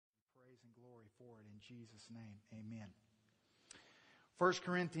for it in Jesus' name. Amen. 1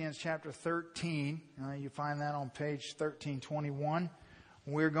 Corinthians chapter 13. You find that on page 1321.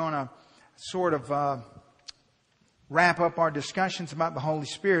 We're going to sort of wrap up our discussions about the Holy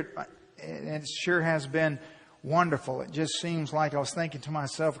Spirit. And it sure has been wonderful. It just seems like I was thinking to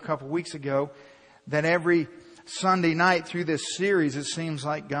myself a couple weeks ago that every Sunday night through this series, it seems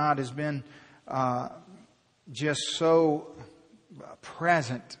like God has been just so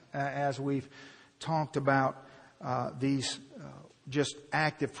present as we've talked about these just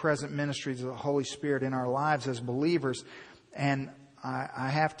active present ministries of the Holy Spirit in our lives as believers. And I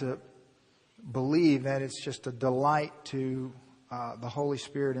have to believe that it's just a delight to the Holy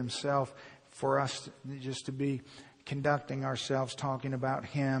Spirit Himself for us just to be conducting ourselves, talking about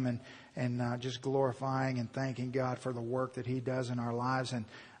Him and just glorifying and thanking God for the work that He does in our lives. And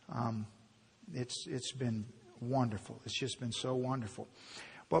it's been wonderful. It's just been so wonderful.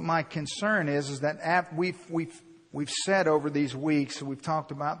 But my concern is that we've said over these weeks, we've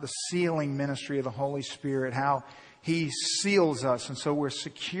talked about the sealing ministry of the Holy Spirit, how He seals us, and so we're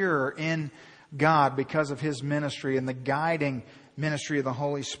secure in God because of His ministry, and the guiding ministry of the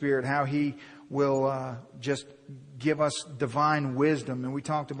Holy Spirit, how He will just give us divine wisdom. And we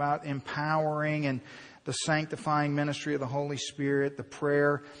talked about empowering and the sanctifying ministry of the Holy Spirit, the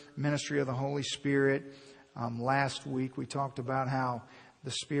prayer ministry of the Holy Spirit. Last week we talked about how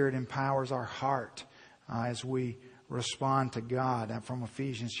the Spirit empowers our heart as we respond to God from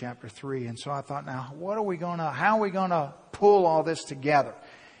Ephesians chapter 3. And so I thought, now, how are we going to pull all this together?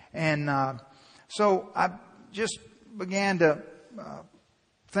 And so I just began to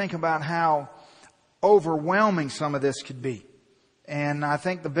think about how overwhelming some of this could be. And I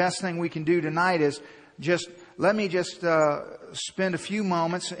think the best thing we can do tonight is let me spend a few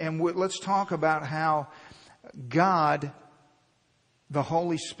moments and let's talk about how God, the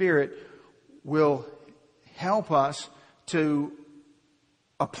Holy Spirit, will help us to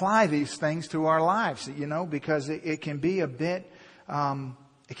apply these things to our lives, because it can be a bit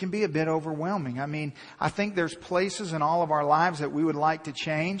overwhelming. I mean, I think there's places in all of our lives that we would like to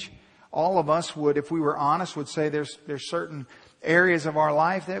change. All of us would, if we were honest, would say there's certain areas of our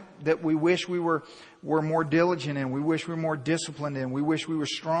life that we wish we were more diligent in. We wish we were more disciplined in. We wish we were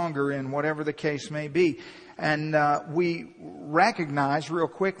stronger in, whatever the case may be. And we recognize real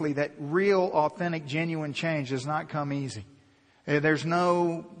quickly that real, authentic, genuine change does not come easy. There's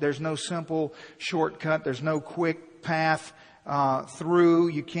no simple shortcut. There's no quick path through.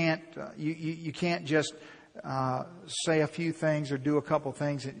 You can't just say a few things or do a couple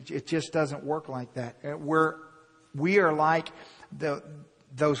things. It just doesn't work like that. We are like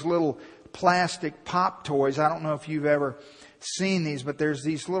those little plastic pop toys. I don't know if you've ever seen these, but there's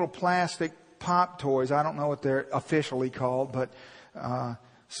these little plastic pop toys. I don't know what they're officially called, but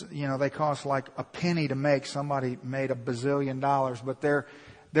they cost like a penny to make. Somebody made $1 bazillion, but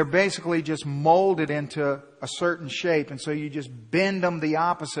they're basically just molded into a certain shape, and so you just bend them the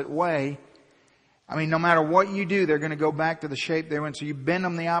opposite way. I mean, no matter what you do, they're going to go back to the shape they were in. So you bend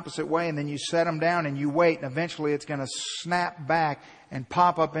them the opposite way, and then you set them down and you wait, and eventually it's going to snap back and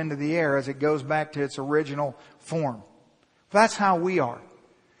pop up into the air as it goes back to its original form. That's how we are.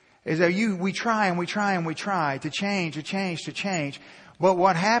 We try and we try and we try to change. But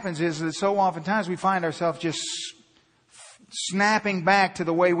what happens is that so oftentimes we find ourselves just snapping back to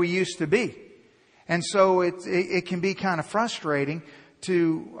the way we used to be. And so it can be kind of frustrating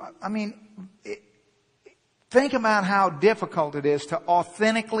think about how difficult it is to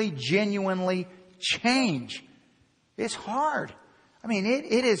authentically, genuinely change. It's hard. I mean,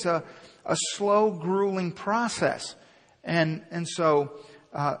 it is a slow, grueling process. And so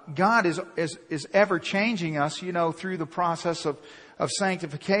God is ever changing us, through the process of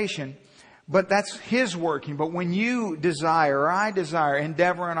sanctification. But that's His working. But when you desire, or I desire,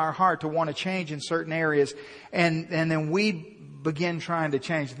 endeavor in our heart to want to change in certain areas, and then we begin trying to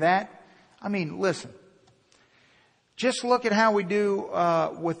change that, listen. Just look at how we do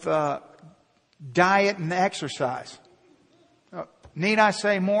with diet and exercise. Need I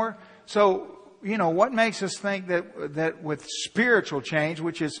say more? So, what makes us think that with spiritual change,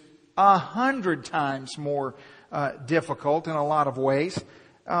 which is 100 times more difficult in a lot of ways,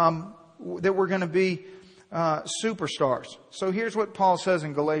 that we're going to be superstars. So here's what Paul says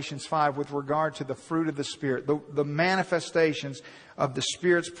in Galatians 5 with regard to the fruit of the Spirit, the manifestations of the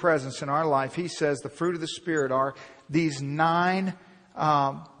Spirit's presence in our life. He says the fruit of the Spirit are these nine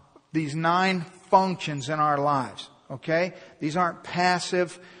functions in our lives. Okay? These aren't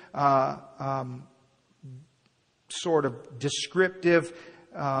passive, sort of descriptive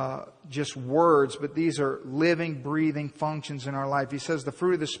just words, but these are living, breathing functions in our life. He says the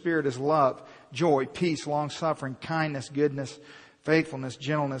fruit of the Spirit is love, joy, peace, long-suffering, kindness, goodness, faithfulness,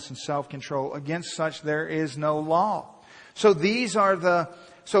 gentleness, and self-control. Against such there is no law. So these are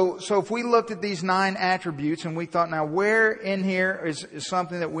so if we looked at these 9 attributes and we thought, now where in here is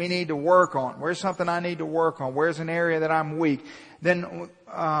something that we need to work on? Where's something I need to work on? Where's an area that I'm weak? Then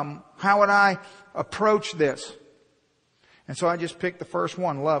how would I approach this? And so I just picked the first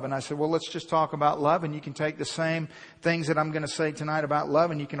one, love. And I said, well, let's just talk about love. And you can take the same things that I'm going to say tonight about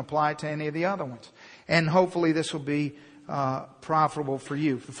love and you can apply it to any of the other ones. And hopefully this will be profitable for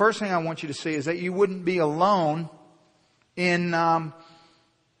you. The first thing I want you to see is that you wouldn't be alone in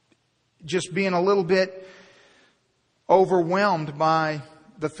just being a little bit overwhelmed by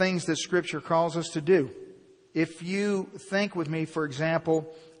the things that Scripture calls us to do. If you think with me, for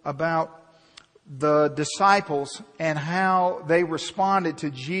example, about the disciples and how they responded to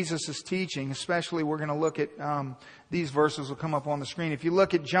Jesus' teaching, especially we're going to look at, these verses will come up on the screen. If you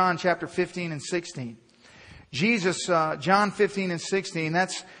look at John chapter 15 and 16, Jesus, John 15 and 16,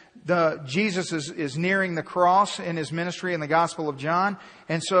 Jesus is nearing the cross in His ministry in the Gospel of John.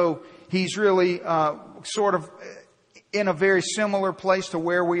 And so He's really, sort of in a very similar place to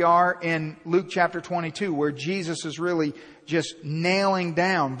where we are in Luke chapter 22, where Jesus is really just nailing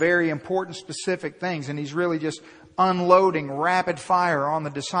down very important specific things. And He's really just unloading rapid fire on the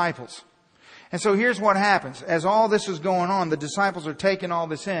disciples. And so here's what happens. As all this is going on, the disciples are taking all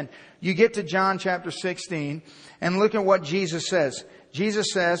this in. You get to John chapter 16 and look at what Jesus says.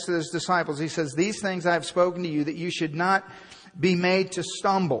 Jesus says to His disciples, He says, these things I have spoken to you that you should not be made to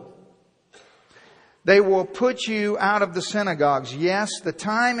stumble. They will put you out of the synagogues. Yes, the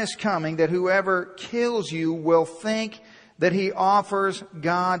time is coming that whoever kills you will think that he offers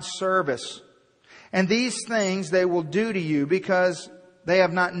God service. And these things they will do to you because they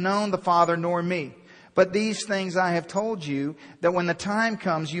have not known the Father nor me. But these things I have told you, that when the time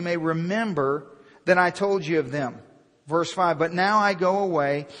comes you may remember that I told you of them. Verse 5, but now I go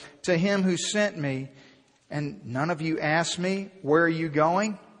away to Him who sent me, and none of you ask me, where are you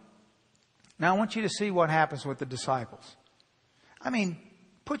going? Now I want you to see what happens with the disciples. I mean,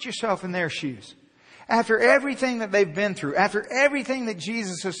 put yourself in their shoes. After everything that they've been through, after everything that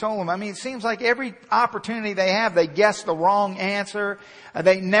Jesus has told them, I mean, it seems like every opportunity they have, they guess the wrong answer.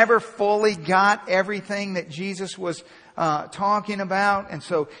 They never fully got everything that Jesus was talking about. And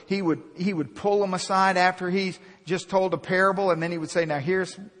so he would pull them aside after he's just told a parable, and then he would say, now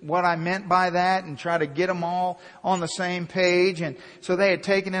here's what I meant by that, and try to get them all on the same page. And so they had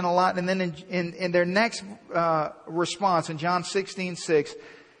taken in a lot. And then in their next response, in John 16:6,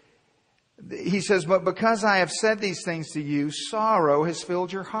 He says, but because I have said these things to you, sorrow has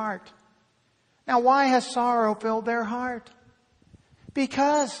filled your heart. Now why has sorrow filled their heart?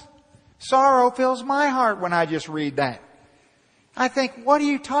 Because sorrow fills my heart when I just read that. I think, what are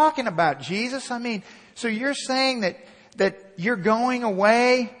you talking about, Jesus? I mean, so you're saying that you're going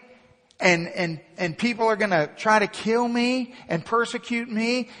away and people are going to try to kill me and persecute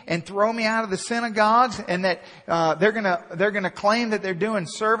me and throw me out of the synagogues, and that they're going to claim that they're doing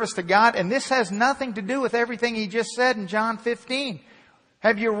service to God. And this has nothing to do with everything He just said in John 15.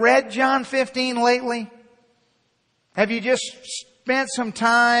 Have you read John 15 lately? Have you just spent some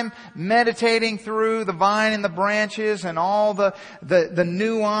time meditating through the vine and the branches and all the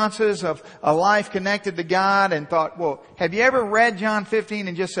nuances of a life connected to God, and thought, well, have you ever read John 15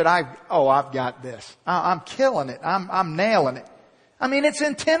 and just said, I've got this. I'm killing it. I'm nailing it. I mean, it's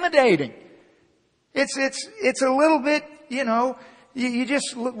intimidating. It's a little bit, you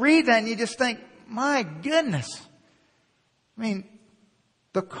just read that and you just think, my goodness. I mean,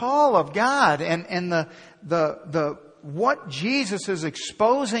 the call of God and the what Jesus is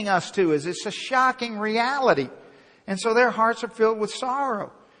exposing us to it's a shocking reality. And so their hearts are filled with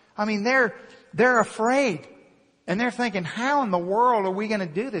sorrow. I mean, they're afraid. And they're thinking, how in the world are we going to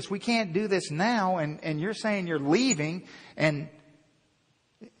do this? We can't do this now. And you're saying you're leaving. And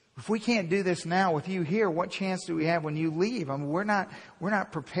if we can't do this now with you here, what chance do we have when you leave? I mean, we're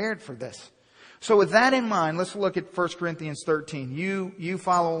not prepared for this. So with that in mind, let's look at 1 Corinthians 13. You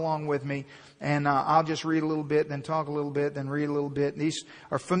follow along with me, and I'll just read a little bit, then talk a little bit, then read a little bit. These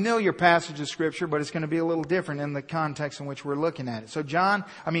are familiar passages of Scripture, but it's going to be a little different in the context in which we're looking at it. So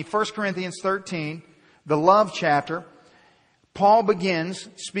 1 Corinthians 13, the love chapter, Paul begins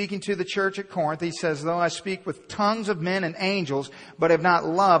speaking to the church at Corinth. He says, though I speak with tongues of men and angels, but have not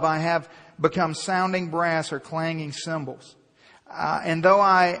love, I have become sounding brass or clanging cymbals. And though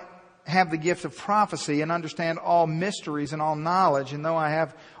I have the gift of prophecy and understand all mysteries and all knowledge, and though I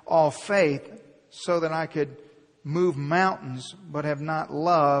have all faith so that I could move mountains but have not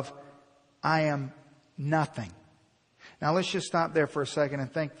love, I am nothing. Now let's just stop there for a second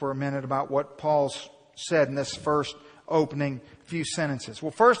and think for a minute about what Paul's said in this first opening few sentences.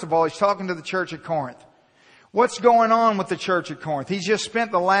 Well, first of all, he's talking to the church at Corinth. What's going on with the church at Corinth? He's just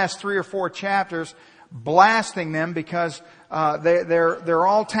spent the last 3 or 4 chapters blasting them because they're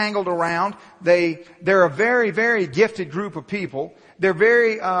all tangled around. They're a very, very gifted group of people. They're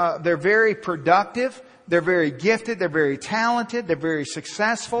very productive. They're very gifted. They're very talented. They're very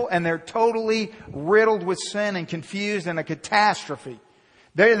successful, and they're totally riddled with sin and confused and a catastrophe.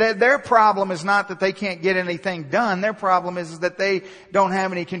 Their problem is not that they can't get anything done. Their problem is that they don't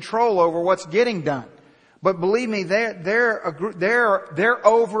have any control over what's getting done. But believe me, they're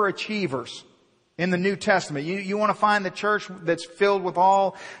overachievers in the New Testament. You want to find the church that's filled with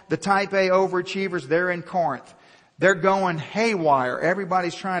all the type A overachievers? They're in Corinth. They're going haywire.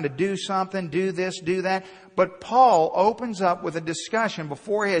 Everybody's trying to do something, do this, do that. But Paul opens up with a discussion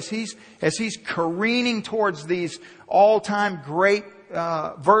before as he's careening towards these all-time great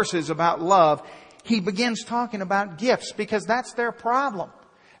verses about love. He begins talking about gifts because that's their problem.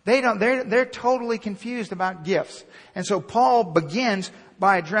 They're totally confused about gifts. And so Paul begins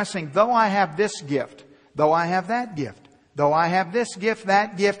by addressing, though I have this gift, though I have that gift, though I have this gift,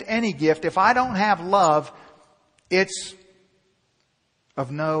 that gift, any gift, if I don't have love, it's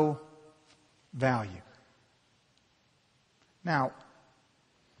of no value. Now,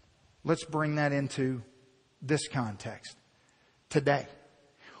 let's bring that into this context. Today,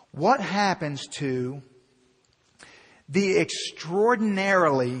 what happens to the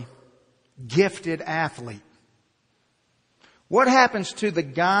extraordinarily gifted athlete? What happens to the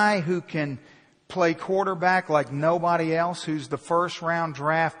guy who can play quarterback like nobody else, who's the first round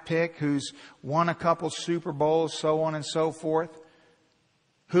draft pick, who's won a couple Super Bowls, so on and so forth,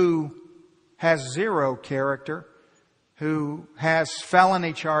 who has zero character, who has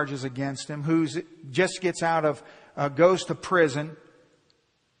felony charges against him, who just gets out of, goes to prison?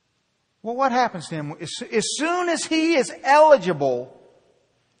 Well, what happens to him? As soon as he is eligible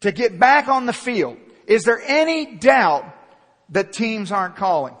to get back on the field, is there any doubt that teams aren't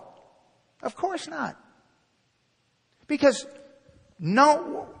calling? Of course not. Because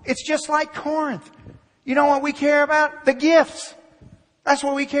it's just like Corinth. You know what we care about? The gifts. That's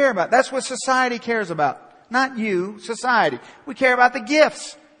what we care about. That's what society cares about. Not you, society. We care about the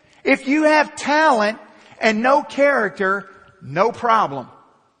gifts. If you have talent and no character, no problem.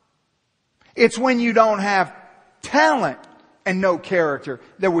 It's when you don't have talent and no character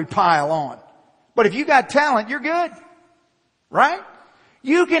that we pile on. But if you got talent, you're good. Right?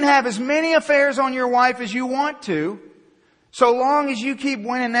 You can have as many affairs on your wife as you want to. So long as you keep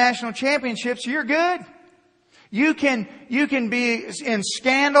winning national championships, you're good. You can be in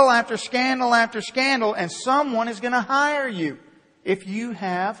scandal after scandal after scandal, and someone is going to hire you if you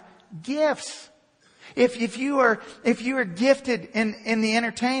have gifts. If you are gifted in the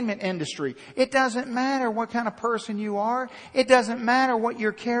entertainment industry, it doesn't matter what kind of person you are. It doesn't matter what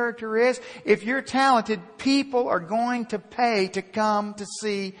your character is. If you're talented, people are going to pay to come to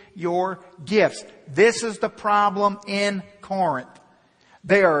see your gifts. This is the problem in Corinth.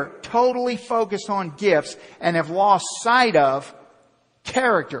 They are totally focused on gifts and have lost sight of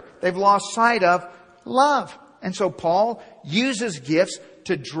character. They've lost sight of love. And so Paul uses gifts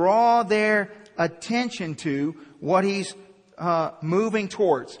to draw their attention to what he's moving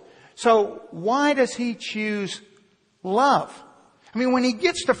towards. So why does he choose love? I mean, when he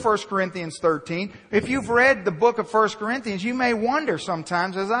gets to 1 Corinthians 13, if you've read the book of 1 Corinthians, you may wonder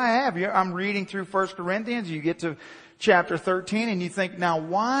sometimes, as I have. I'm reading through 1 Corinthians, you get to chapter 13, and you think, now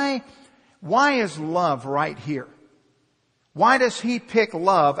why is love right here? Why does he pick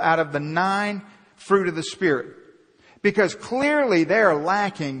love out of the 9 fruit of the Spirit? Because clearly they're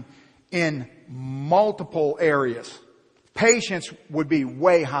lacking in multiple areas. Patience would be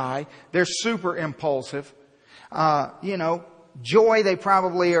way high. They're super impulsive. Joy, they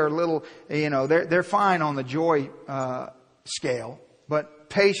probably are a little, they're fine on the joy scale. But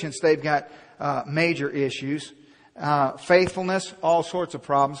patience, they've got major issues. Faithfulness, all sorts of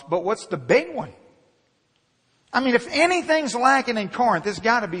problems. But what's the big one? I mean, if anything's lacking in Corinth, it's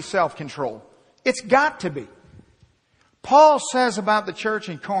got to be self-control. It's got to be. Paul says about the church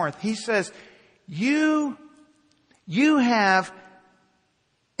in Corinth, he says, you have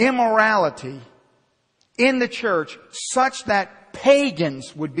immorality in the church such that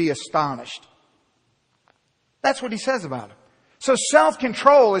pagans would be astonished. That's what he says about it. So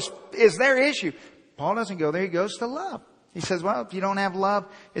self-control is their issue. Paul doesn't go there. He goes to love. He says, well, if you don't have love,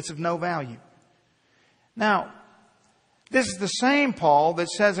 it's of no value. Now, this is the same Paul that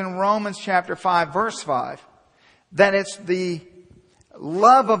says in Romans chapter 5, verse 5, that it's the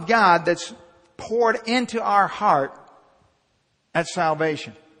love of God that's poured into our heart at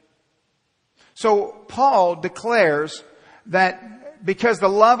salvation. So Paul declares that because the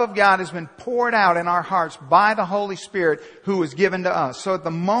love of God has been poured out in our hearts by the Holy Spirit who was given to us. So at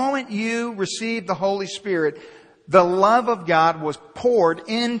the moment you receive the Holy Spirit, the love of God was poured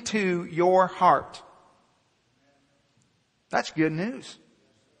into your heart. That's good news.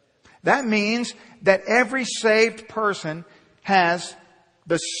 That means that every saved person has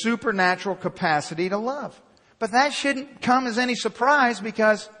the supernatural capacity to love. But that shouldn't come as any surprise,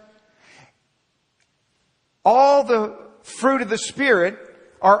 because all the fruit of the Spirit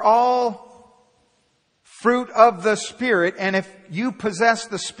are all fruit of the Spirit. And if you possess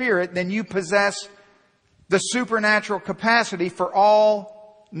the Spirit, then you possess the supernatural capacity for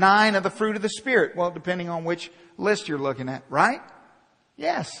all 9 of the fruit of the Spirit. Well, depending on which list you're looking at, right?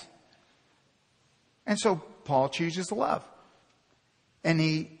 Yes. And so Paul chooses love. And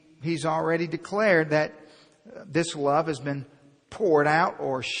he's already declared that this love has been poured out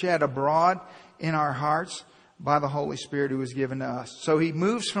or shed abroad in our hearts by the Holy Spirit who is given to us. So he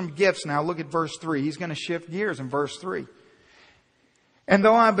moves from gifts now. Look at verse 3. He's going to shift gears in verse 3. And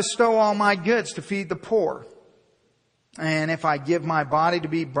though I bestow all my goods to feed the poor, and if I give my body to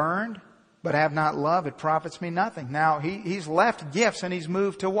be burned, but have not love, it profits me nothing. Now he's left gifts and he's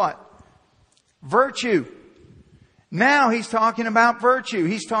moved to what? Virtue. Now he's talking about virtue.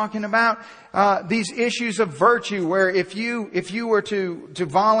 He's talking about these issues of virtue, where if you were to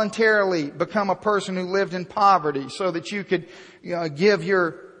voluntarily become a person who lived in poverty so that you could give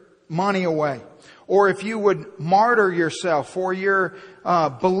your money away, or if you would martyr yourself for your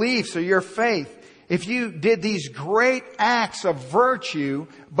beliefs or your faith, if you did these great acts of virtue,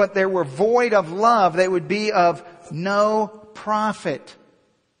 but they were void of love, they would be of no profit.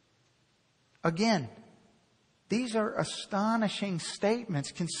 Again, these are astonishing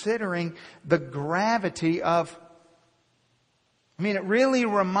statements considering the gravity of... it really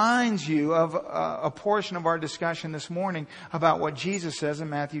reminds you of a portion of our discussion this morning about what Jesus says in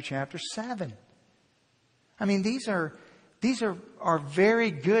Matthew chapter 7. These are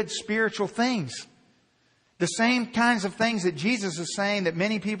very good spiritual things. The same kinds of things that Jesus is saying that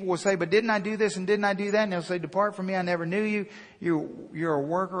many people will say, but didn't I do this and didn't I do that? And they'll say, depart from me, I never knew you. You're a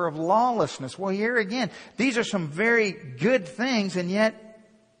worker of lawlessness. Well, here again, these are some very good things, and yet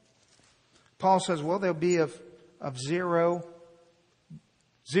Paul says, well, they'll be of zero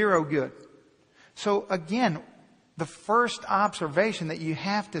good. So again, the first observation that you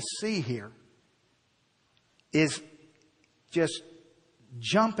have to see here is just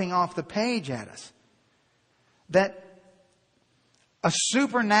jumping off the page at us. That a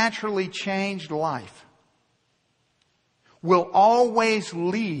supernaturally changed life will always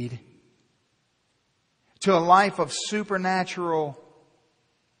lead to a life of supernatural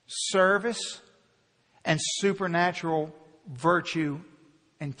service and supernatural virtue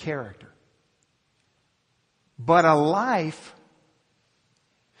and character. But a life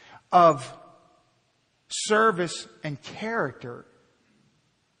of service and character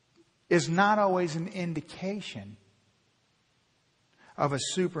is not always an indication of a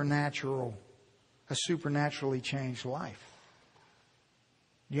supernaturally changed life.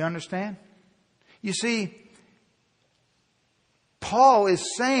 Do you understand? You see, Paul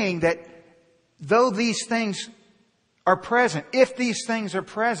is saying that though these things are present, if these things are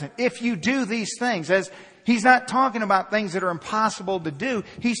present, if you do these things, as he's not talking about things that are impossible to do,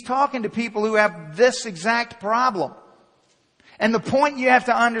 he's talking to people who have this exact problem. And the point you have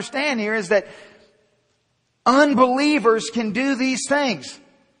to understand here is that unbelievers can do these things.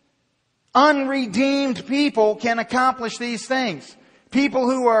 Unredeemed people can accomplish these things. People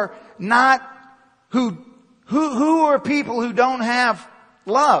who are not, who are people who don't have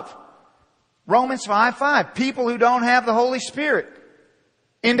love. Romans 5:5. People who don't have the Holy Spirit.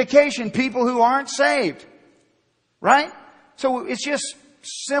 Indication, people who aren't saved. Right? So it's just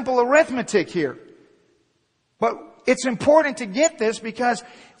simple arithmetic here. But it's important to get this, because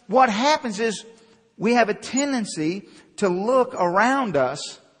what happens is we have a tendency to look around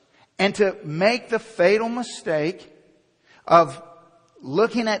us and to make the fatal mistake of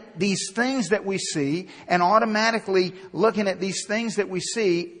looking at these things that we see and automatically looking at these things that we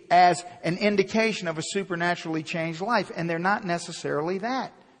see as an indication of a supernaturally changed life. And they're not necessarily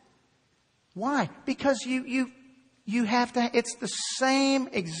that. Why? Because you have to, it's the same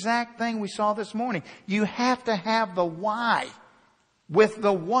exact thing we saw this morning. You have to have the why with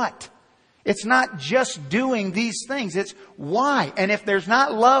the what. It's not just doing these things, it's why. And if there's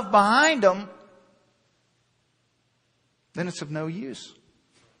not love behind them, then it's of no use.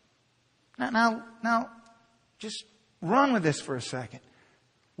 Now, Just run with this for a second.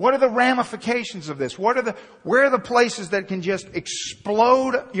 What are the ramifications of this? Where are the places that can just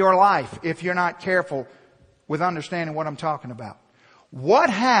explode your life if you're not careful with understanding what I'm talking about?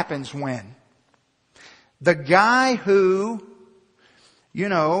 What happens when the guy who,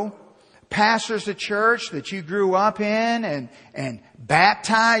 pastors the church that you grew up in and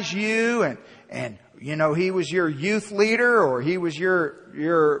baptized you and he was your youth leader or he was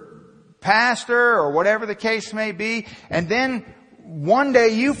your pastor or whatever the case may be, and then one day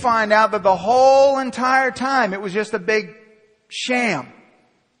you find out that the whole entire time it was just a big sham.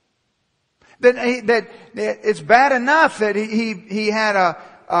 That it's bad enough that he had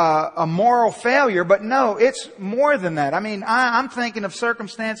a moral failure, but no, it's more than that. I mean, I'm thinking of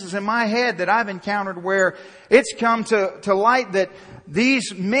circumstances in my head that I've encountered where it's come to light that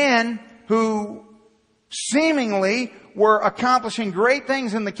these men who seemingly were accomplishing great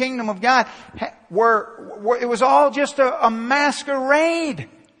things in the kingdom of God it was all just a masquerade.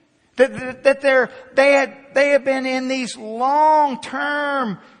 That they had been in these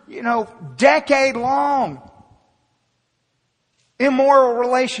long-term, decade-long immoral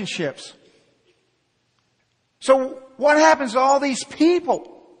relationships. So what happens to all these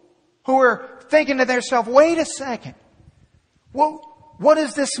people who are thinking to themselves, wait a second, well, what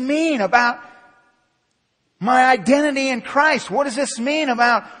does this mean about my identity in Christ? What does this mean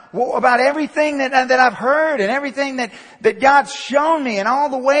about everything that I've heard and everything that God's shown me and all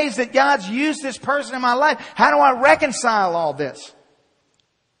the ways that God's used this person in my life? How do I reconcile all this?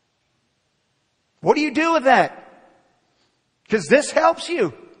 What do you do with that? Because this helps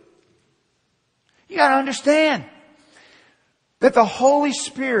you. You got to understand that the Holy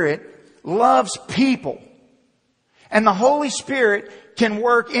Spirit loves people. And the Holy Spirit can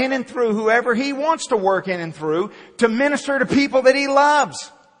work in and through whoever He wants to work in and through to minister to people that He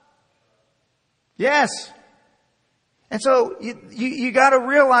loves. Yes. And so you got to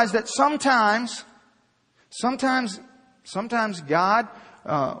realize that sometimes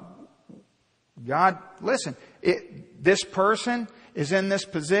God, listen, this person is in this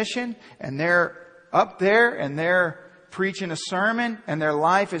position and they're up there and they're preaching a sermon and their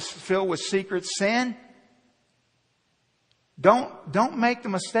life is filled with secret sin. Don't make the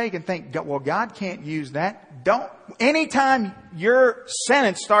mistake and think, well, God can't use that. Anytime your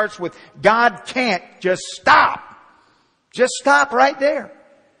sentence starts with God can't, just stop. Just stop right there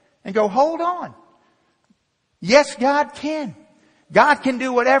and go, hold on. Yes, God can. God can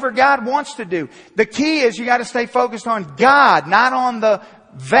do whatever God wants to do. The key is you got to stay focused on God, not on the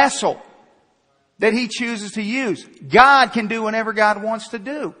vessel that He chooses to use. God can do whatever God wants to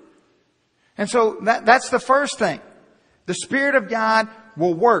do. And so that's the first thing. The Spirit of God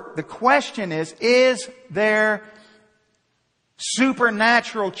will work. The question is there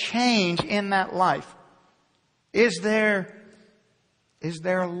supernatural change in that life? Is there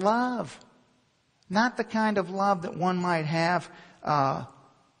love? Not the kind of love that one might have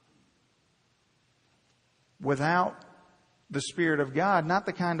without the Spirit of God. Not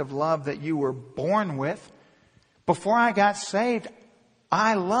the kind of love that you were born with. Before I got saved,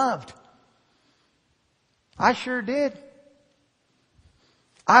 I loved. I sure did.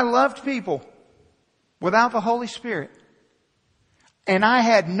 I loved people without the Holy Spirit. And I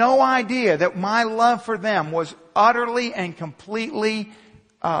had no idea that my love for them was utterly and completely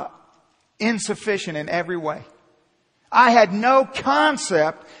insufficient in every way. I had no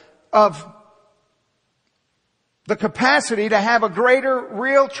concept of the capacity to have a greater,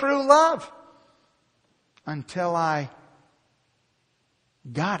 real, true love until I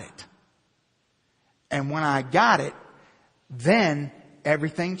got it. And when I got it, then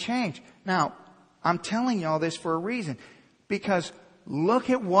everything changed. Now, I'm telling you all this for a reason. Because look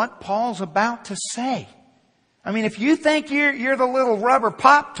at what Paul's about to say. I mean, if you think you're the little rubber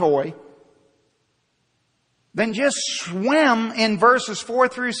pop toy, then just swim in verses 4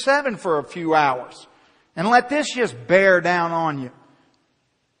 through 7 for a few hours. And let this just bear down on you.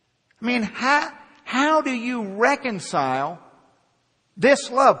 I mean, how do you reconcile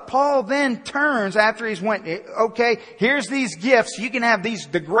this love? Paul then turns after he's went, okay, here's these gifts. You can have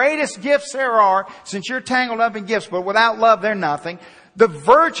the greatest gifts there are, since you're tangled up in gifts, but without love, they're nothing. The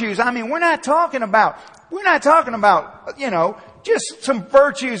virtues, I mean, we're not talking about, just some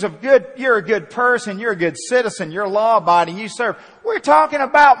virtues of good, you're a good person, you're a good citizen, you're law-abiding, you serve. We're talking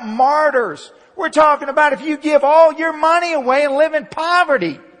about martyrs. We're talking about if you give all your money away and live in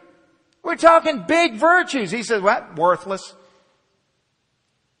poverty. We're talking big virtues. He says, what? Worthless.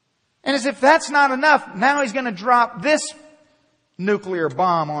 And as if that's not enough, now he's going to drop this nuclear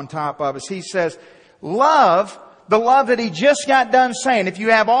bomb on top of us. He says, love, the love that he just got done saying, if you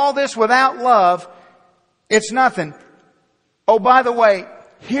have all this without love, It's nothing. Oh, by the way,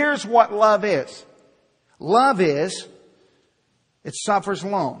 here's what love is. Love is, it suffers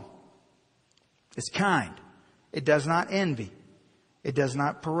long. It's kind. It does not envy. It does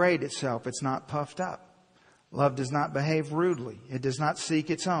not parade itself. It's not puffed up. Love does not behave rudely. It does not seek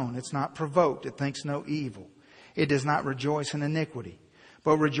its own. It's not provoked. It thinks no evil. It does not rejoice in iniquity,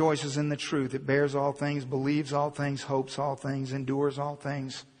 but rejoices in the truth. It bears all things, believes all things, hopes all things, endures all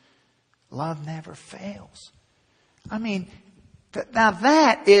things. Love never fails. I mean, now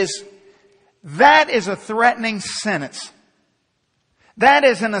that is a threatening sentence. That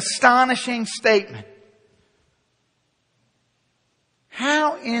is an astonishing statement.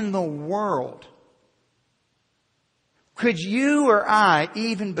 How in the world could you or I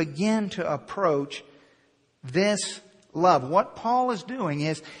even begin to approach this love? What Paul is doing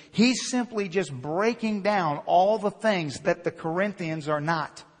is he's simply just breaking down all the things that the Corinthians are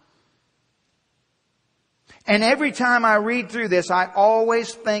not. And every time I read through this, I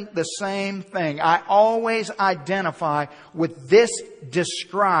always think the same thing. I always identify with this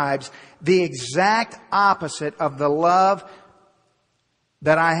describes the exact opposite of the love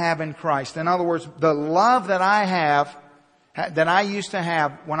that I have in Christ. In other words, the love that I have, that I used to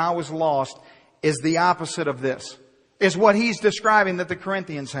have when I was lost, is the opposite of this. Is what he's describing that the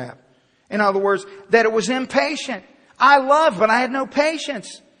Corinthians have. In other words, that it was impatient. I loved, but I had no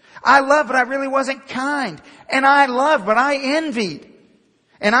patience. I loved, but I really wasn't kind. And I loved, but I envied.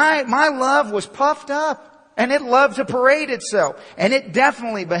 And my love was puffed up. And it loved to parade itself. And it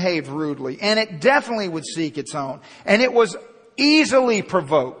definitely behaved rudely. And it definitely would seek its own. And it was easily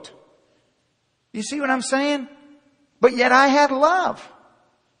provoked. You see what I'm saying? But yet I had love.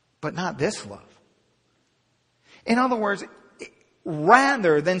 But not this love. In other words,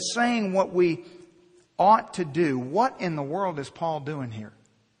 rather than saying what we ought to do, what in the world is Paul doing here?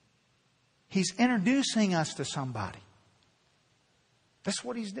 He's introducing us to somebody. That's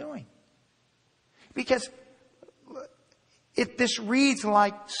what he's doing. Because this reads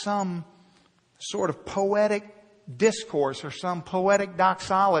like some sort of poetic discourse or some poetic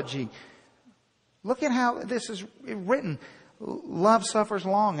doxology. Look at how this is written. Love suffers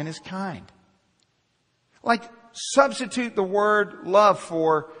long and is kind. Like, substitute the word love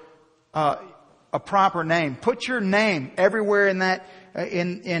for a proper name. Put your name everywhere in that,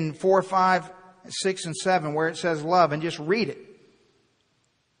 in 4, 5, 6, and 7 where it says love, and just read it.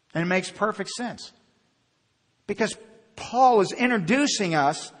 And it makes perfect sense. Because Paul is introducing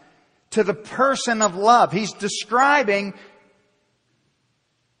us to the person of love. He's describing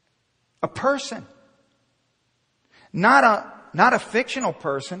a person. Not a fictional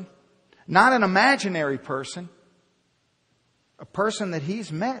person. Not an imaginary person. A person that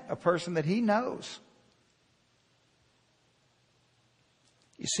he's met. A person that he knows.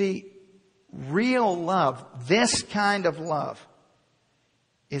 You see, real love, this kind of love,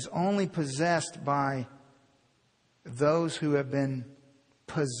 is only possessed by those who have been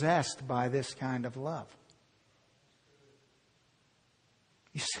possessed by this kind of love.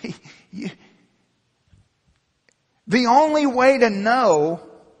 You see, the only way to know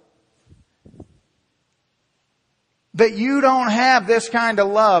that you don't have this kind of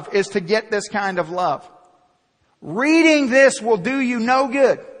love is to get this kind of love. Reading this will do you no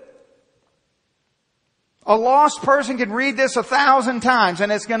good. A lost person can read this 1,000 times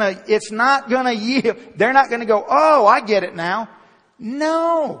and it's not gonna yield. They're not gonna go, oh, I get it now.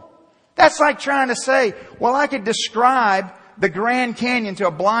 No. That's like trying to say, well, I could describe the Grand Canyon to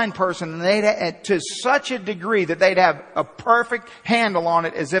a blind person and they'd, to such a degree that they'd have a perfect handle on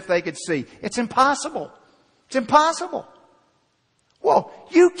it as if they could see. It's impossible. It's impossible. Well,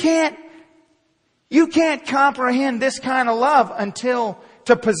 you can't comprehend this kind of love until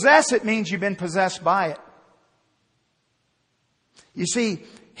to possess it means you've been possessed by it. You see,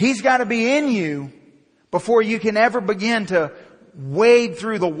 He's got to be in you before you can ever begin to wade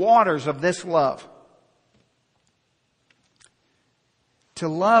through the waters of this love. To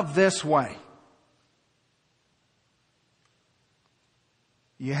love this way,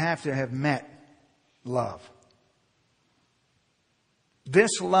 you have to have met love.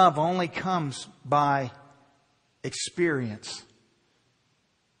 This love only comes by experience.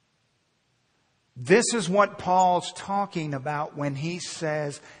 This is what Paul's talking about when he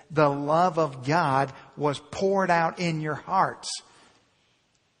says the love of God was poured out in your hearts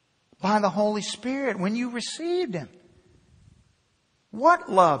by the Holy Spirit when you received Him.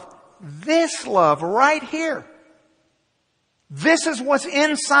 What love? This love right here. This is what's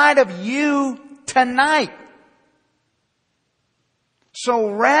inside of you tonight. So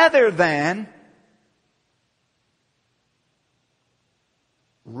rather than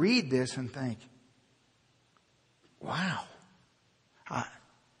read this and think, wow.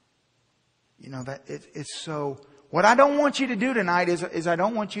 It's so... What I don't want you to do tonight is I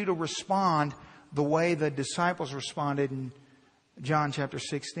don't want you to respond the way the disciples responded in John chapter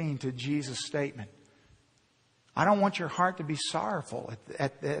 16 to Jesus' statement. I don't want your heart to be sorrowful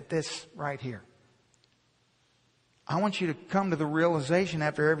at this right here. I want you to come to the realization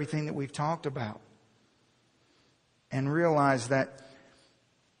after everything that we've talked about and realize that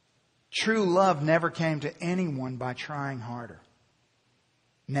true love never came to anyone by trying harder.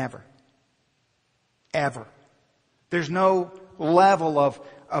 Never. Ever. There's no level of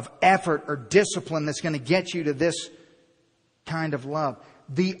effort or discipline that's going to get you to this kind of love.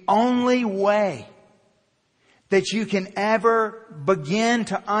 The only way that you can ever begin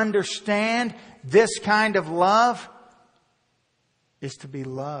to understand this kind of love is to be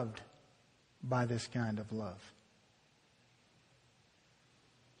loved by this kind of love.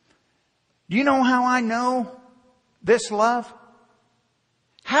 Do you know how I know this love?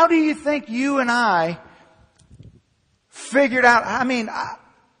 How do you think you and I figured out,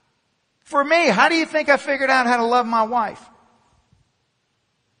 for me, how do you think I figured out how to love my wife?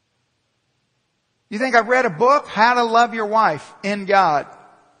 You think I've read a book, How to Love Your Wife in God?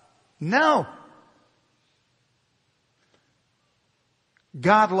 No.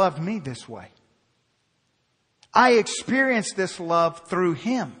 God loved me this way. I experienced this love through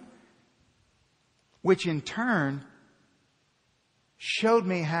Him, which in turn showed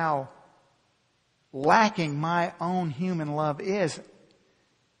me how lacking my own human love is,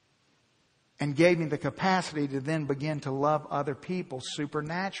 and gave me the capacity to then begin to love other people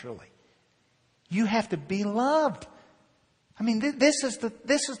supernaturally. You have to be loved. This is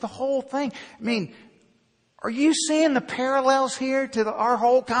the whole thing. Are you seeing the parallels here to our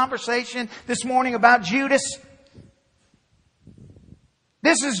whole conversation this morning about Judas?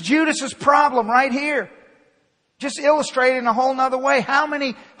 This is Judas's problem right here. Just illustrated in a whole nother way. How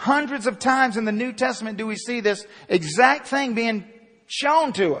many hundreds of times in the New Testament do we see this exact thing being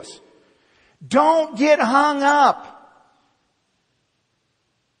shown to us? Don't get hung up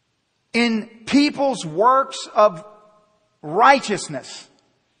in people's works of righteousness.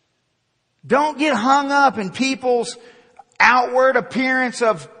 Don't get hung up in people's outward appearance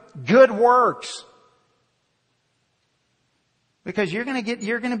of good works. Because you're going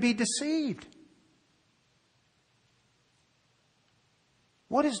to be deceived.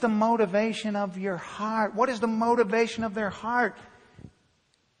 What is the motivation of your heart? What is the motivation of their heart?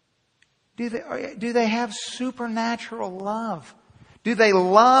 Do they have supernatural love? Do they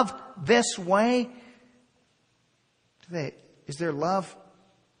love this way? Is their love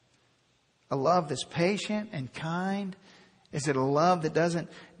a love that's patient and kind? Is it a love that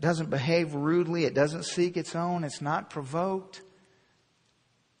doesn't behave rudely? It doesn't seek its own. It's not provoked.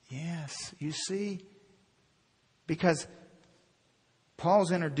 Yes, you see? Because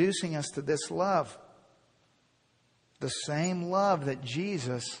Paul's introducing us to this love. The same love that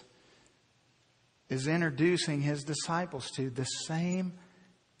Jesus is introducing His disciples to. The same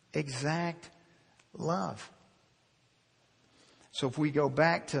exact love. So if we go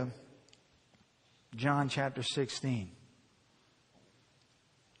back to John chapter 16.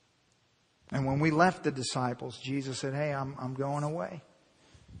 And when we left the disciples, Jesus said, "Hey, I'm going away."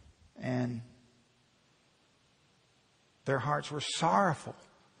 And their hearts were sorrowful.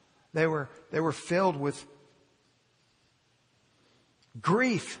 They were filled with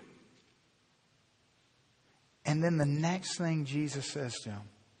grief. And then the next thing Jesus says to them,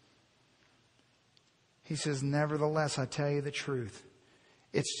 He says, "Nevertheless, I tell you the truth.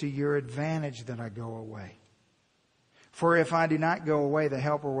 It's to your advantage that I go away. For if I do not go away, the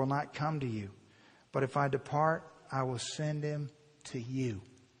Helper will not come to you. But if I depart, I will send Him to you."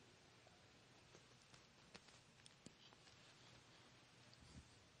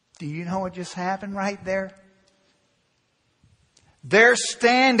 Do you know what just happened right there? They're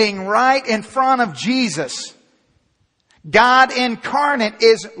standing right in front of Jesus. God incarnate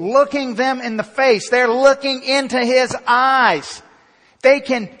is looking them in the face. They're looking into His eyes. They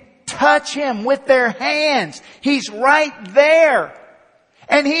can touch Him with their hands. He's right there.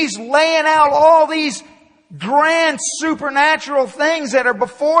 And He's laying out all these grand supernatural things that are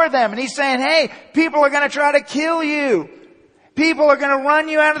before them. And He's saying, "Hey, people are going to try to kill you. People are going to run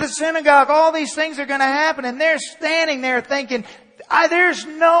you out of the synagogue. All these things are going to happen." And they're standing there thinking, there's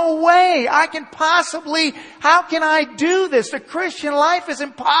no way I can possibly, how can I do this? The Christian life is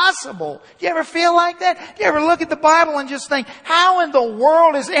impossible. Do you ever feel like that? Do you ever look at the Bible and just think, how in the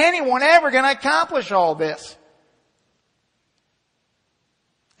world is anyone ever going to accomplish all this?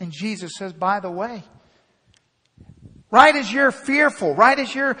 And Jesus says, by the way, Right as you're fearful, right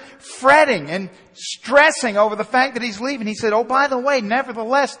as you're fretting and stressing over the fact that He's leaving, He said, oh, by the way,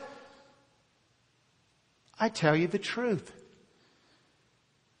 nevertheless, I tell you the truth.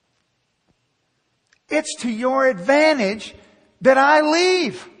 It's to your advantage that I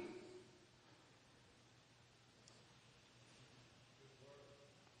leave.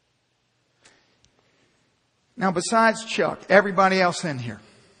 Now, besides Chuck, everybody else in here,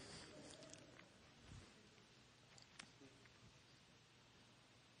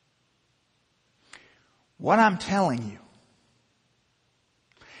 what I'm telling you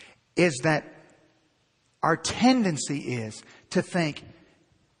is that our tendency is to think,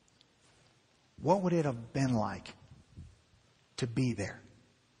 what would it have been like to be there?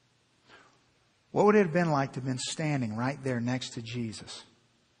 What would it have been like to have been standing right there next to Jesus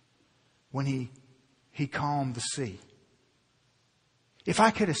when He calmed the sea? If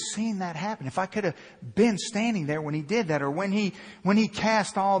I could have seen that happen, if I could have been standing there when He did that, or when He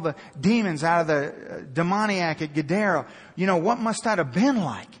cast all the demons out of the demoniac at Gadara, what must that have been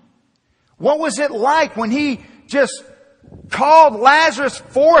like? What was it like when He just called Lazarus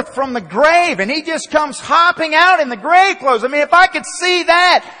forth from the grave and he just comes hopping out in the grave clothes? I mean, if I could see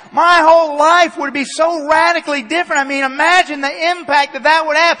that, my whole life would be so radically different. I mean, imagine the impact that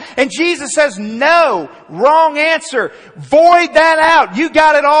would have. And Jesus says, no, wrong answer. Void that out. You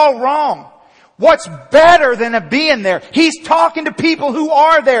got it all wrong. What's better than a being there? He's talking to people who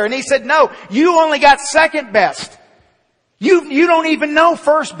are there. And He said, no, you only got second best. You don't even know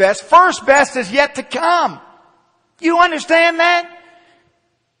first best. First best is yet to come. You understand that?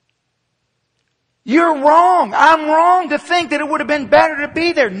 You're wrong. I'm wrong to think that it would have been better to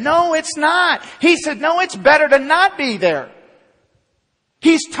be there. No, it's not. He said, no, it's better to not be there.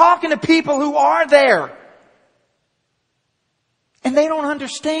 He's talking to people who are there. And they don't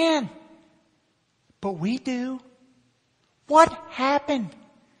understand. But we do. What happened?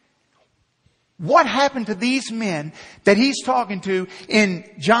 What happened to these men that He's talking to in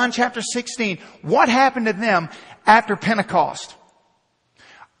John chapter 16? What happened to them after Pentecost?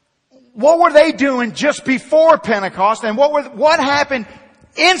 What were they doing just before Pentecost? And what happened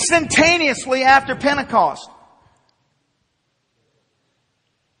instantaneously after Pentecost?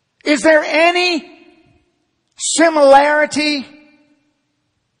 Is there any similarity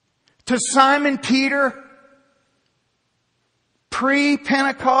to Simon Peter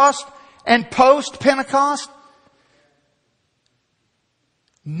pre-Pentecost and post-Pentecost?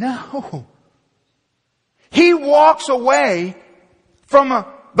 No. He walks away from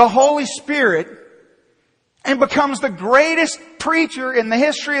the Holy Spirit and becomes the greatest preacher in the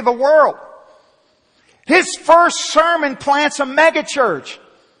history of the world. His first sermon plants a megachurch.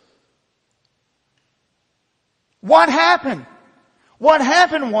 What happened? What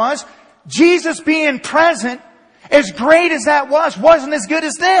happened was Jesus being present, as great as that was, wasn't as good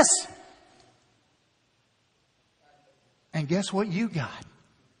as this. And guess what you got?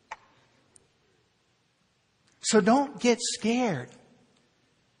 So don't get scared.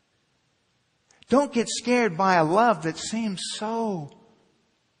 Don't get scared by a love that seems so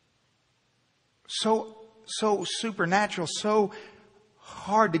supernatural, so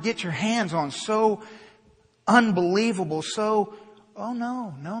hard to get your hands on, so unbelievable, oh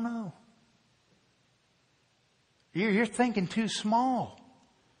no. You're thinking too small.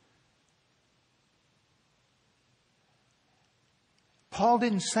 Paul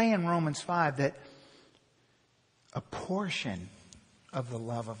didn't say in Romans 5 that a portion of the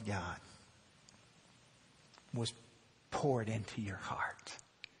love of God was poured into your heart.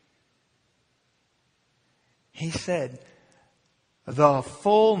 He said the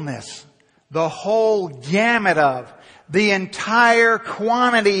fullness, the whole gamut of, the entire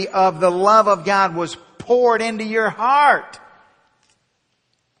quantity of the love of God was poured into your heart.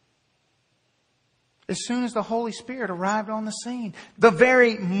 As soon as the Holy Spirit arrived on the scene. The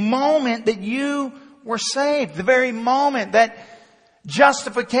very moment that you were saved. The very moment that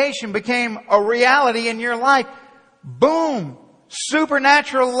justification became a reality in your life. Boom!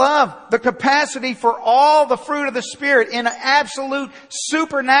 Supernatural love. The capacity for all the fruit of the Spirit in an absolute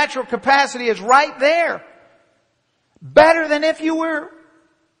supernatural capacity is right there. Better than if you were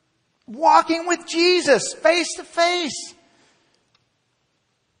walking with Jesus face to face.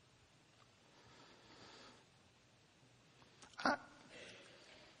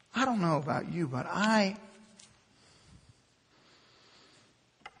 I don't know about you, but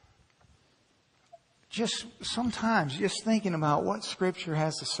sometimes thinking about what Scripture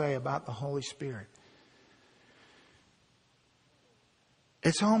has to say about the Holy Spirit.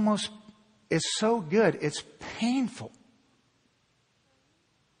 It's so good, it's painful.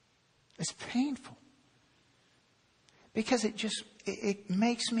 It's painful. Because it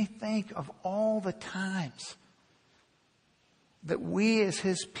makes me think of all the times that we as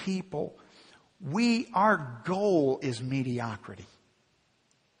His people, our goal is mediocrity.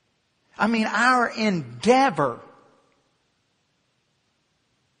 I mean, our endeavor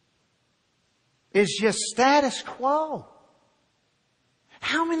is just status quo.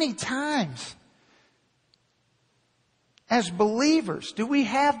 How many times as believers do we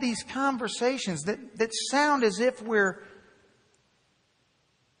have these conversations that sound as if we're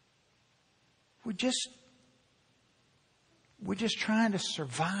just trying to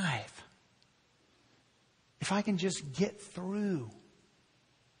survive? If I can just get through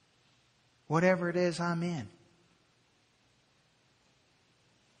whatever it is I'm in.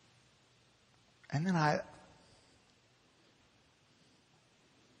 And then I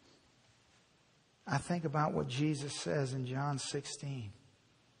think about what Jesus says in John 16.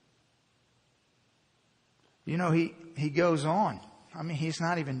 You know, he goes on. I mean, He's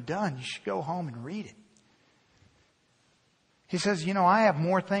not even done. You should go home and read it. He says, you know, I have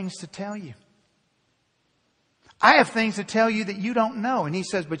more things to tell you. I have things to tell you that you don't know. And He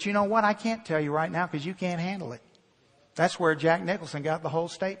says, but you know what? I can't tell you right now because you can't handle it. That's where Jack Nicholson got the whole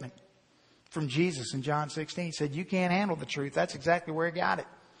statement from Jesus in John 16. He said, you can't handle the truth. That's exactly where he got it.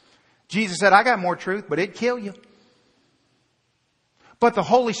 Jesus said, I got more truth, but it'd kill you. But the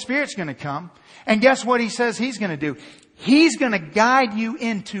Holy Spirit's going to come. And guess what He says He's going to do? He's going to guide you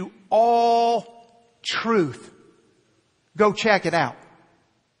into all truth. Go check it out.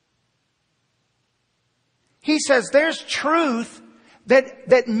 He says there's truth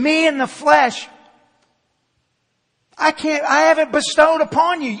that me in the flesh, I haven't bestowed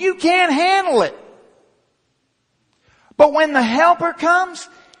upon you. You can't handle it. But when the Helper comes,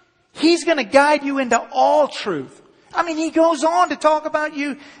 He's going to guide you into all truth. I mean, He goes on to talk about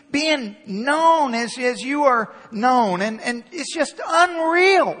you being known as you are known. And it's just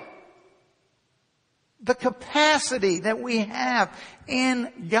unreal. The capacity that we have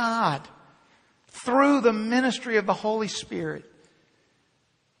in God through the ministry of the Holy Spirit.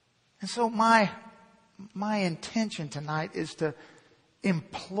 And so my intention tonight is to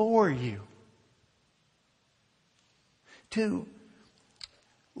implore you to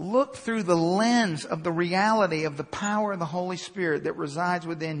look through the lens of the reality of the power of the Holy Spirit that resides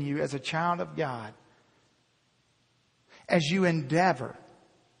within you as a child of God, as you endeavor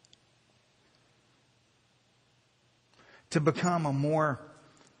to become a more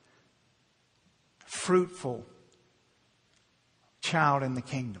fruitful child in the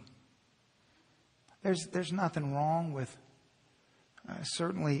kingdom. There's nothing wrong with,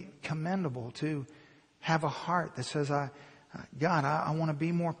 certainly commendable to have a heart that says, God, I want to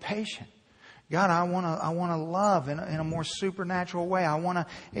be more patient. God, I want to love in a more supernatural way. I want to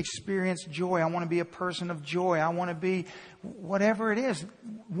experience joy. I want to be a person of joy. I want to be whatever it is.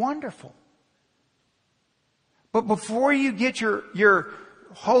 Wonderful. But before you get your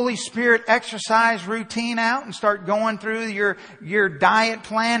Holy Spirit exercise routine out and start going through your diet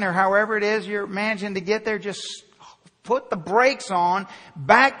plan or however it is you're managing to get there, just put the brakes on,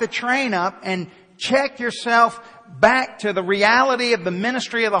 back the train up, and check yourself back to the reality of the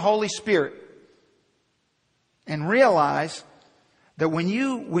ministry of the Holy Spirit. And realize that when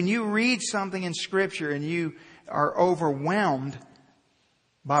you read something in Scripture and you are overwhelmed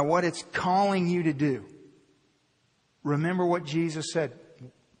by what it's calling you to do, remember what Jesus said.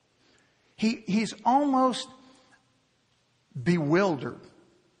 He's almost bewildered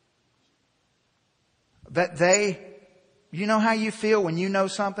that you know how you feel when you know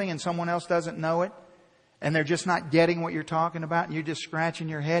something and someone else doesn't know it? And they're just not getting what you're talking about and you're just scratching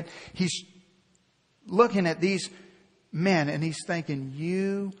your head. He's looking at these men and He's thinking,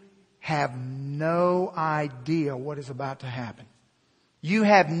 you have no idea what is about to happen. You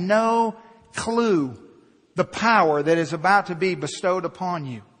have no clue the power that is about to be bestowed upon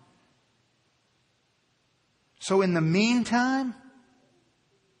you. So in the meantime,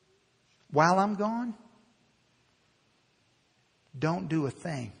 while I'm gone, don't do a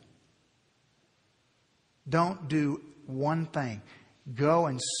thing. Don't do one thing. Go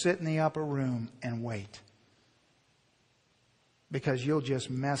and sit in the upper room and wait. Because you'll just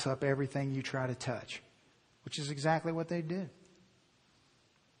mess up everything you try to touch. Which is exactly what they did.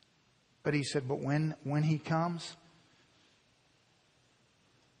 But He said, but when He comes,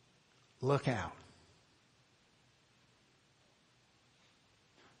 look out.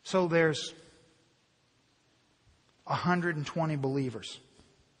 So there's 120 believers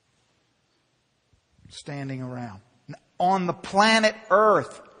standing around on the planet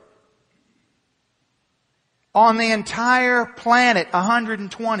Earth. On the entire planet,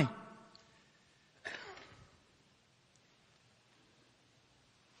 120.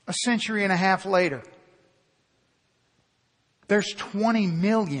 a century and a half later, there's 20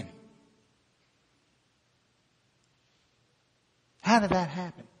 million. How did that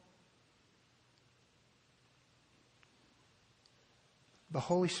happen? The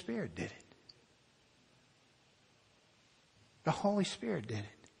Holy Spirit did it. The Holy Spirit did it.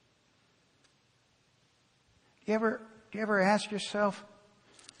 You ever ask yourself,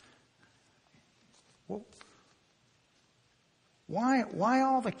 well, why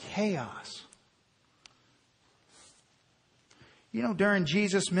all the chaos? You know, during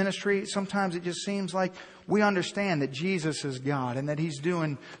Jesus' ministry, sometimes it just seems like we understand that Jesus is God and that He's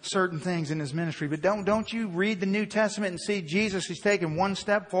doing certain things in His ministry. But don't you read the New Testament and see Jesus is taking one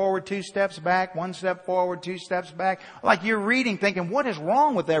step forward, two steps back, one step forward, two steps back? Like you're reading thinking, what is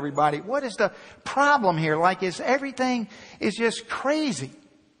wrong with everybody? What is the problem here? Like everything is just crazy.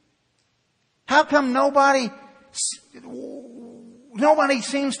 How come nobody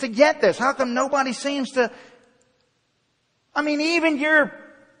seems to get this? How come nobody seems to... I mean, even your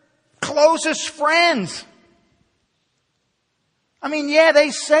closest friends. I mean, yeah,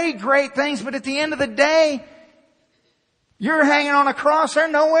 they say great things, but at the end of the day, you're hanging on a cross. They're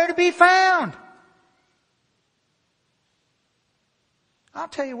nowhere to be found. I'll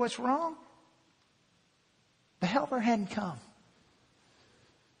tell you what's wrong. The Helper hadn't come.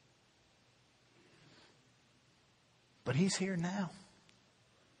 But He's here now.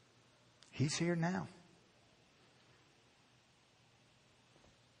 He's here now.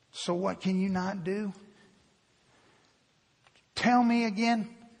 So what can you not do? Tell me again,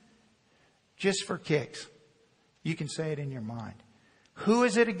 just for kicks. You can say it in your mind. Who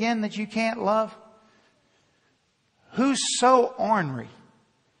is it again that you can't love? Who's so ornery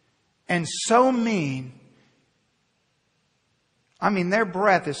and so mean? I mean, their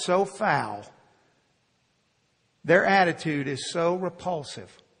breath is so foul. Their attitude is so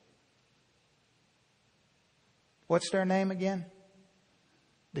repulsive. What's their name again?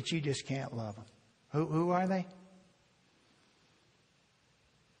 That you just can't love them. Who are they?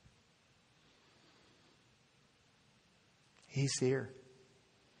 He's here.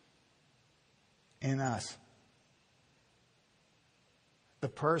 In us. The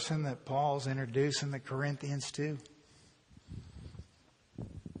person that Paul's introducing the Corinthians to.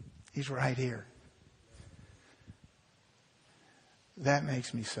 He's right here. That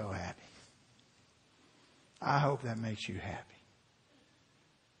makes me so happy. I hope that makes you happy.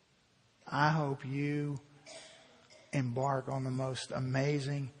 I hope you embark on the most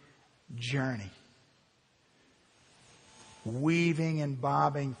amazing journey. Weaving and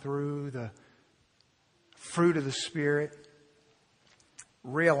bobbing through the fruit of the Spirit.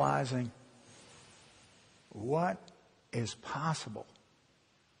 Realizing what is possible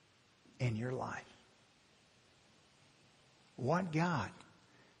in your life. What God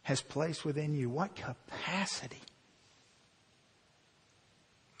has placed within you. What capacity.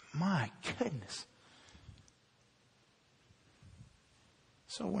 My goodness.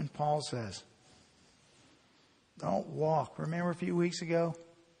 So when Paul says, don't walk. Remember a few weeks ago?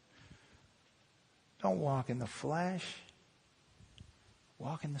 Don't walk in the flesh.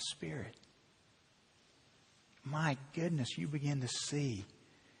 Walk in the Spirit. My goodness, you begin to see.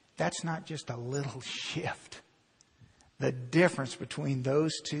 That's not just a little shift. The difference between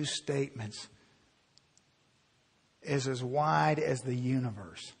those two statements is as wide as the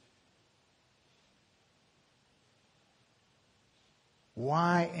universe.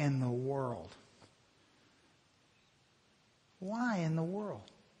 Why in the world? Why in the world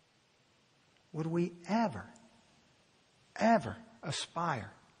would we ever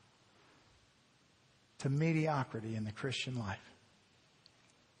aspire to mediocrity in the Christian life?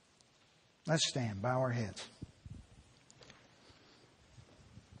 Let's stand, bow our heads.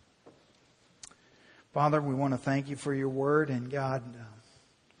 Father, we want to thank you for your word, and God,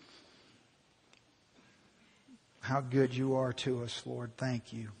 how good you are to us, Lord.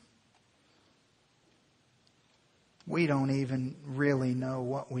 Thank you. We don't even really know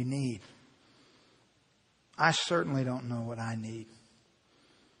what we need. I certainly don't know what I need.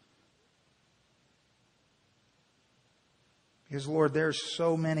 Because, Lord, there's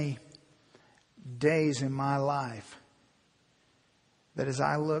so many days in my life that as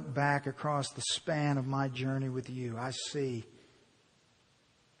I look back across the span of my journey with you, I see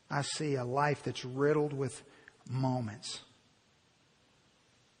a life that's riddled with moments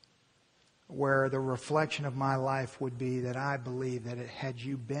where the reflection of my life would be that I believe that had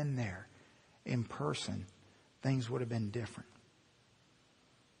you been there in person, things would have been different.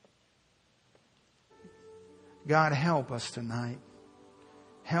 God, help us tonight.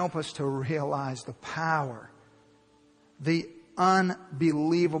 Help us to realize the power, the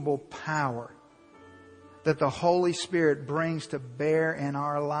unbelievable power that the Holy Spirit brings to bear in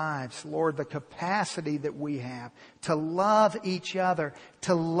our lives. Lord, the capacity that we have to love each other,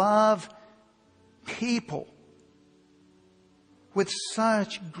 to love people with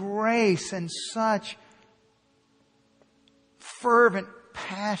such grace and such fervent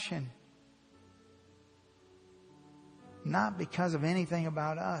passion. Not because of anything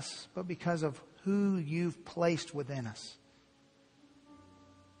about us, but because of who You've placed within us.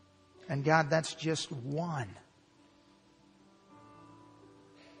 And God, that's just one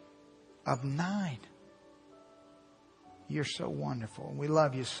of 9. You're so wonderful. We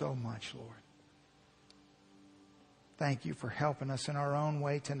love You so much, Lord. Thank You for helping us in our own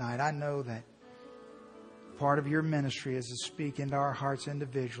way tonight. I know that part of Your ministry is to speak into our hearts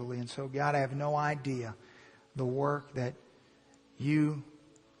individually. And so, God, I have no idea the work that You,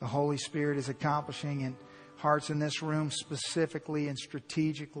 the Holy Spirit, is accomplishing in hearts in this room specifically and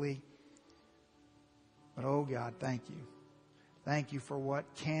strategically. But, oh God, thank You. Thank You for what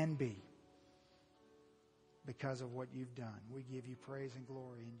can be because of what You've done. We give You praise and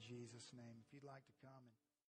glory in Jesus' name. If you'd like to come and